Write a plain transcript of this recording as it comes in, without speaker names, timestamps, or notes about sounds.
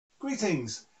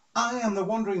Greetings, I am the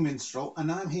Wandering Minstrel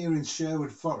and I'm here in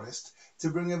Sherwood Forest to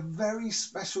bring a very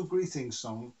special greeting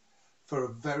song for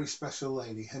a very special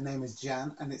lady. Her name is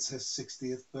Jan and it's her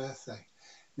 60th birthday.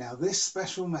 Now this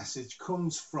special message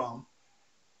comes from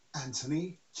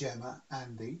Anthony, Gemma,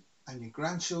 Andy and your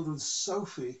grandchildren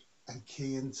Sophie and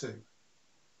Kian too.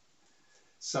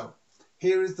 So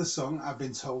here is the song. I've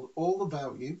been told all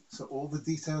about you, so all the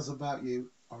details about you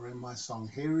are in my song.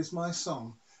 Here is my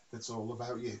song that's all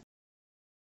about you.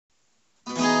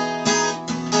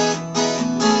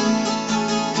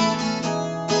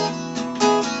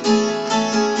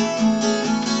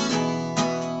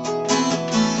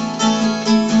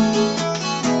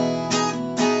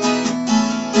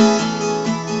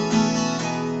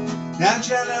 Now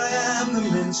Jan, I am the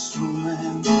minstrel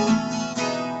man,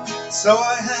 so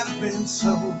I have been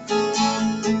told.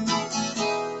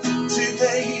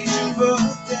 Today's your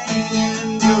birthday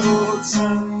and you're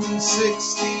turning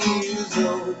 60 years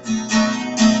old.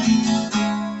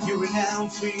 You're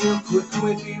renowned for your quick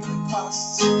witty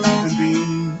riposts and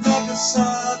being mega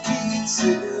sarky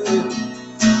too.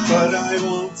 But I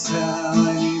won't tell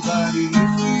anybody if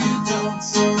you don't.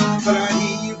 But I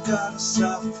hear you've got a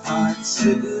soft heart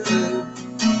too.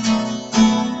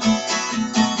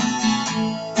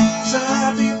 So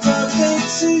happy birthday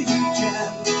to you,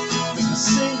 Jan, as I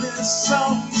sing this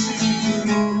song to you.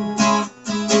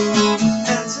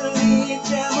 Anthony,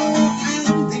 Gemma,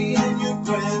 Andy, and your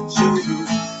grandchildren,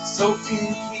 Sophie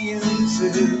and Kian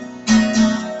too.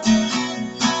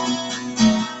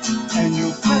 And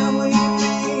your family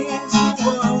means the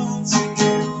world to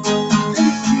you. And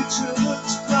your future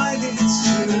looks bright, it's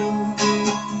true.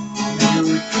 And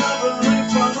you're recovering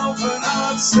from open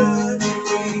heart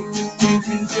surgery. You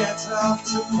can jet off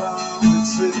to Palma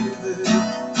too.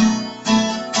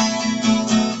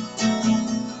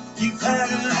 You've had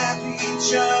a happy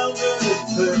childhood at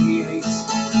 38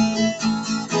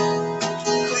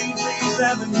 Cleveland's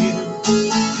Avenue.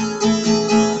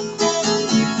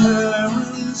 Your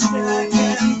parents Jack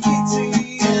and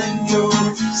Kitty and your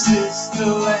sister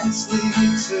Leslie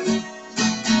too.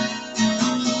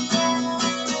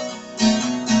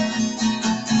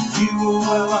 You were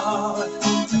well on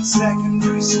at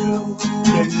secondary school,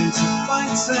 getting into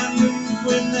fights and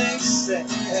moving, they said.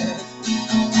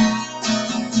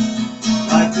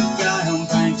 Like the guy on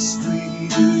Bank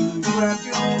Street who grabbed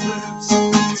your boobs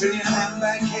till your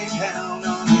handbag came down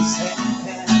on his head.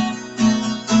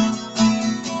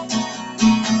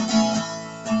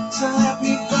 So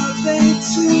happy birthday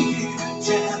to you,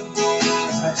 Jan,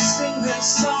 as I sing this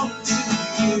song to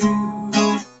you.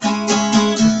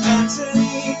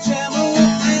 Anthony, Gemma,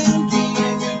 Andy,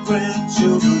 and your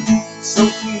grandchildren,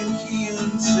 Sophie and Kian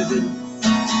too.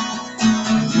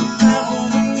 And your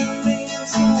family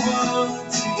means the world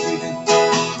to you.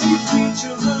 Your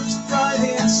future looks bright,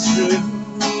 it's true.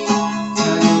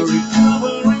 Now you're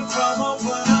recovering from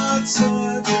open heart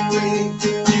surgery.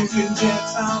 You can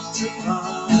jet off to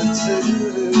Palma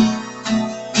too.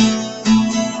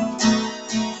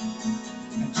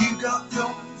 And you got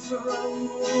going for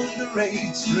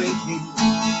underage drinking,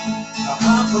 a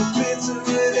half a bitter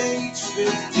at age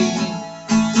 15.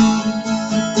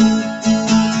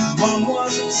 Mom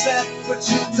was upset, but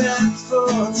your dad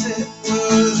thought it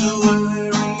was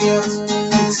hilarious,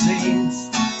 it seems.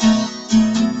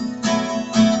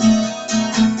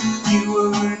 You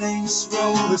were an ace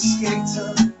roller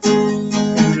skater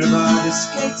in a rider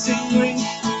skating rink,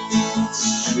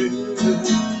 it's true.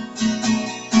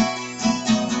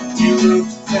 You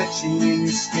looked fetching in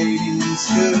your skating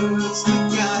skirts, the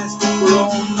guys were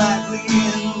all madly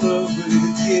in love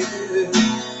with you.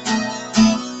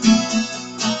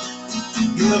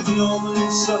 You love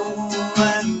northern soul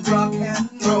and rock and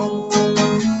roll.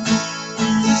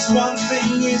 This one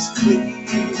thing is clear,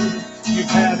 you've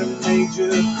had a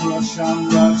major crush on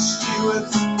Rod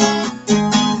Stewart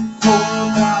for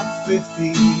about 50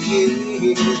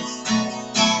 years.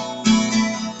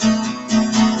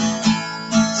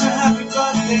 So happy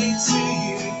birthday to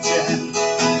you, Jan,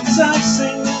 as I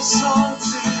sing this song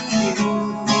to you.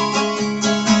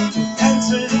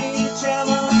 Anthony,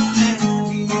 Gemma,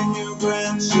 Andy, and your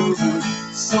grandchildren,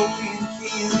 Sophie and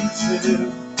Kian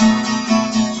too.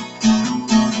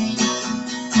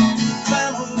 Your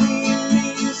family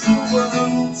means the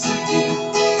world to you.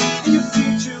 And your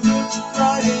future looks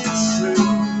bright, it's true.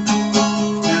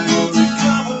 Now you're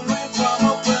recovering from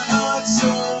open heart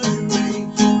surgery.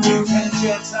 You can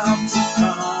jet off to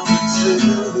Palma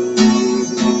too.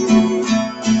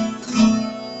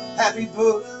 Happy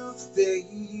birthday,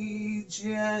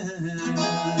 Jan.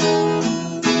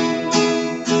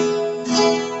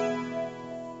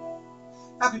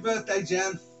 Happy birthday,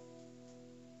 Jan.